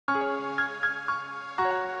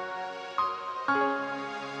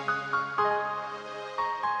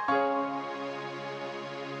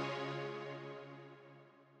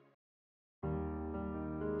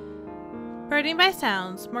Birding by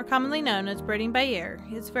sounds, more commonly known as birding by ear,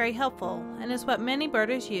 is very helpful and is what many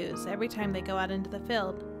birders use every time they go out into the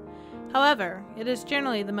field. However, it is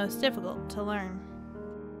generally the most difficult to learn.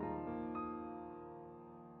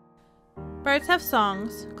 Birds have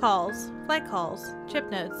songs, calls, flight calls,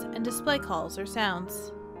 chip notes, and display calls or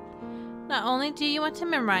sounds. Not only do you want to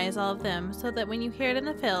memorize all of them so that when you hear it in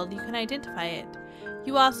the field you can identify it,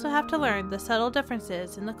 you also have to learn the subtle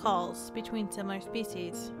differences in the calls between similar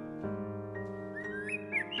species.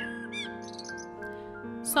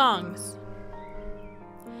 Songs.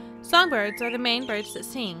 Songbirds are the main birds that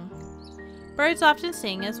sing. Birds often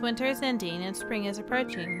sing as winter is ending and spring is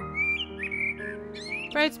approaching.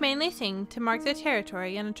 Birds mainly sing to mark their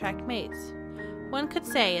territory and attract mates. One could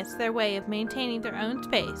say it's their way of maintaining their own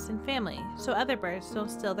space and family so other birds don't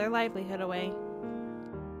steal their livelihood away.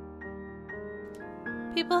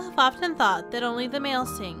 People have often thought that only the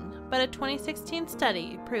males sing, but a 2016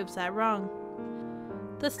 study proves that wrong.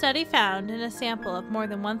 The study found in a sample of more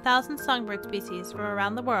than 1,000 songbird species from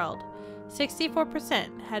around the world,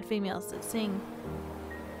 64% had females that sing.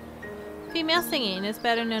 Female singing is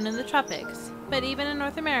better known in the tropics, but even in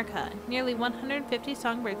North America, nearly 150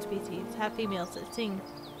 songbird species have females that sing.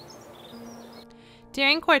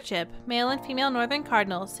 During courtship, male and female northern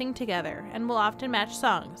cardinals sing together and will often match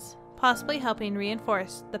songs, possibly helping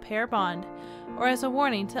reinforce the pair bond or as a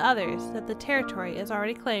warning to others that the territory is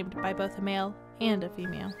already claimed by both a male and a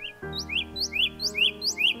female.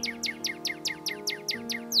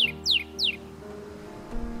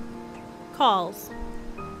 Calls.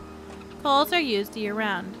 Calls are used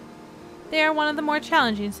year-round. They are one of the more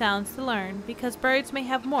challenging sounds to learn because birds may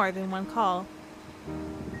have more than one call.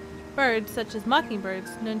 Birds, such as mockingbirds,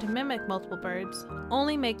 known to mimic multiple birds,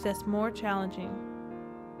 only make this more challenging.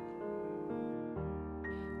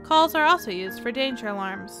 Calls are also used for danger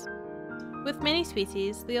alarms. With many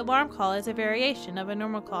species, the alarm call is a variation of a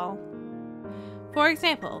normal call. For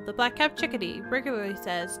example, the black-capped chickadee regularly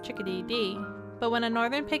says chickadee-dee, but when a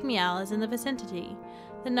northern pygmy owl is in the vicinity,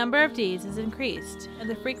 the number of Ds is increased, and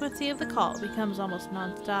the frequency of the call becomes almost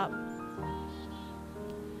non-stop.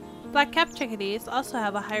 Black-capped chickadees also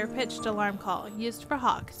have a higher-pitched alarm call used for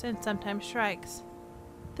hawks and sometimes shrikes.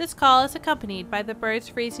 This call is accompanied by the birds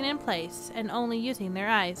freezing in place and only using their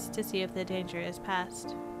eyes to see if the danger is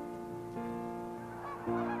past.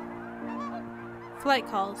 Flight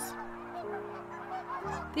calls.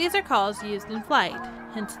 These are calls used in flight,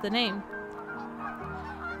 hence the name.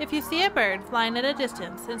 If you see a bird flying at a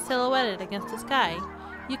distance and silhouetted against the sky,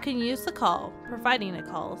 you can use the call, providing it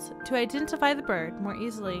calls, to identify the bird more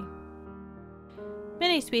easily.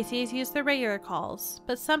 Many species use their regular calls,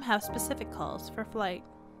 but some have specific calls for flight.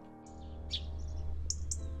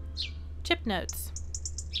 Chip notes.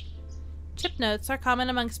 Chip notes are common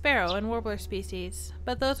among sparrow and warbler species,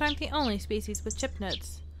 but those aren't the only species with chip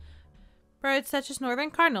notes. Birds such as northern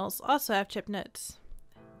cardinals also have chip notes.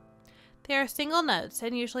 They are single notes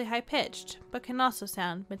and usually high-pitched, but can also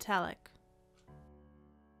sound metallic.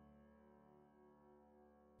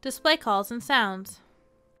 Display calls and sounds.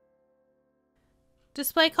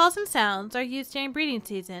 Display calls and sounds are used during breeding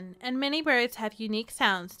season, and many birds have unique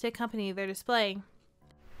sounds to accompany their display.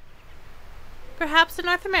 Perhaps in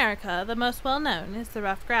North America, the most well-known is the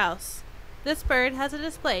ruffed grouse. This bird has a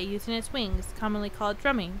display using its wings, commonly called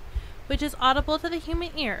drumming, which is audible to the human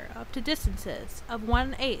ear up to distances of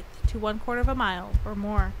 1/8 to 1/4 of a mile or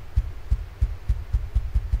more.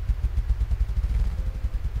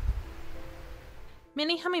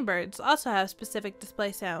 Many hummingbirds also have specific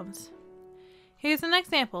display sounds. Here's an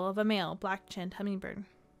example of a male black-chinned hummingbird.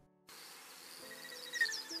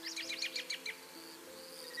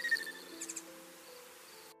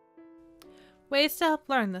 Ways to help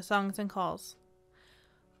learn the songs and calls.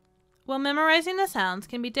 While memorizing the sounds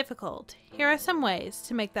can be difficult, here are some ways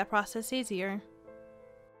to make that process easier.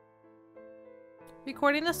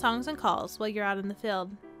 Recording the songs and calls while you're out in the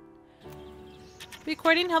field.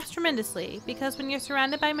 Recording helps tremendously because when you're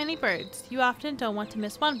surrounded by many birds, you often don't want to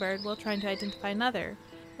miss one bird while trying to identify another,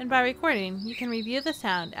 and by recording, you can review the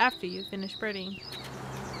sound after you finish birding.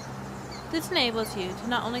 This enables you to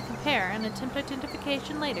not only compare and attempt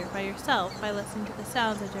identification later by yourself by listening to the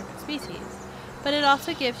sounds of different species, but it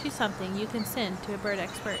also gives you something you can send to a bird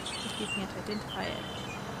expert if you can't identify it.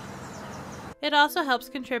 It also helps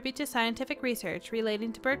contribute to scientific research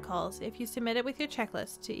relating to bird calls if you submit it with your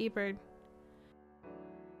checklist to eBird.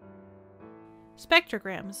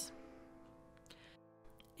 Spectrograms.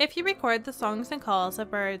 If you record the songs and calls of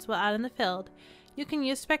birds while out in the field, you can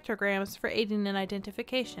use spectrograms for aiding in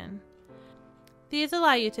identification. These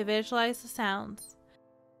allow you to visualize the sounds.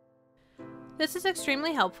 This is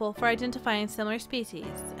extremely helpful for identifying similar species,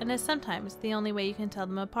 and is sometimes the only way you can tell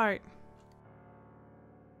them apart.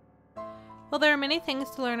 While there are many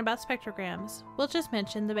things to learn about spectrograms, we'll just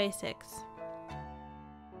mention the basics.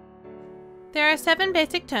 There are 7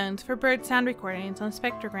 basic tones for bird sound recordings on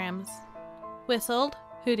spectrograms: whistled,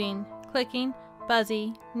 hooting, clicking,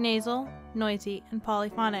 buzzy, nasal, noisy, and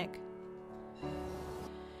polyphonic.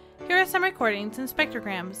 Here are some recordings and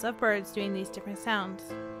spectrograms of birds doing these different sounds.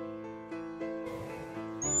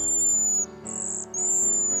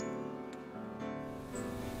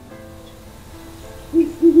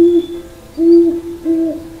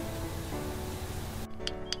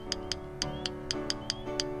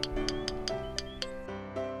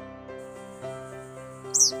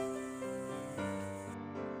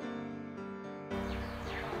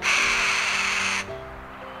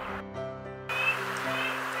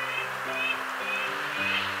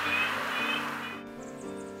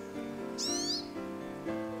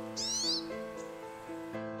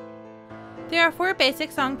 There are 4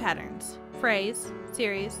 basic song patterns: phrase,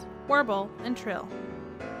 series, warble, and trill.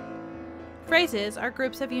 Phrases are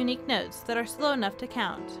groups of unique notes that are slow enough to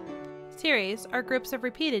count. Series are groups of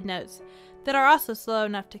repeated notes that are also slow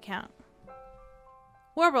enough to count.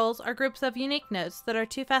 Warbles are groups of unique notes that are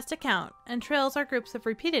too fast to count, and trills are groups of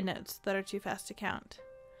repeated notes that are too fast to count.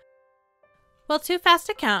 While too fast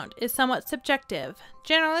to count is somewhat subjective,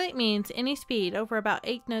 generally it means any speed over about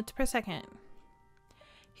 8 notes per second.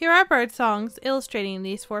 Here are bird songs illustrating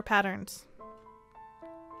these 4 patterns.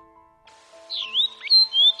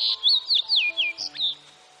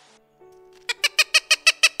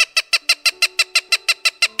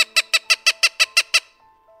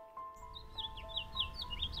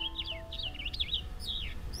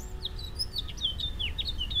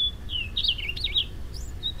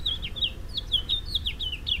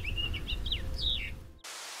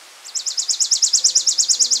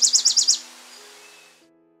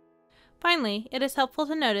 Finally, it is helpful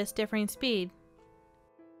to notice differing speed.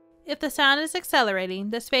 If the sound is accelerating,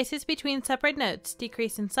 the spaces between separate notes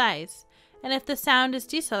decrease in size, and if the sound is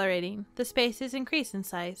decelerating, the spaces increase in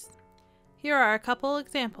size. Here are a couple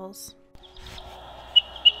examples.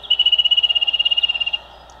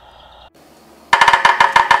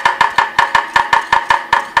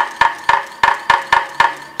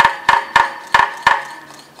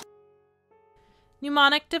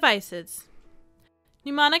 Mnemonic devices.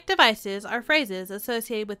 Mnemonic devices are phrases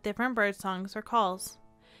associated with different bird songs or calls.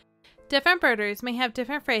 Different birders may have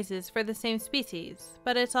different phrases for the same species,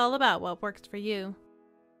 but it's all about what works for you.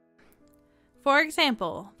 For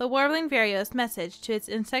example, the warbling vireo's message to its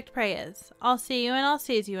insect prey is, "I'll see you and I'll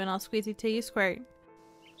seize you and I'll squeeze you till you squirt."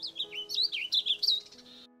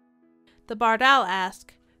 The barred owl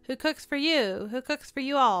asks, "Who cooks for you? Who cooks for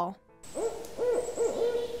you all?"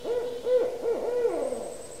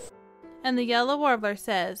 And the yellow warbler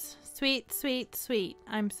says, "Sweet, sweet, sweet,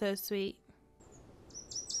 I'm so sweet."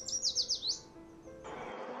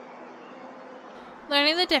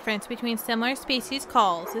 Learning the difference between similar species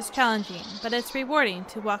calls is challenging, but it's rewarding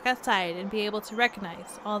to walk outside and be able to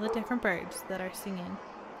recognize all the different birds that are singing.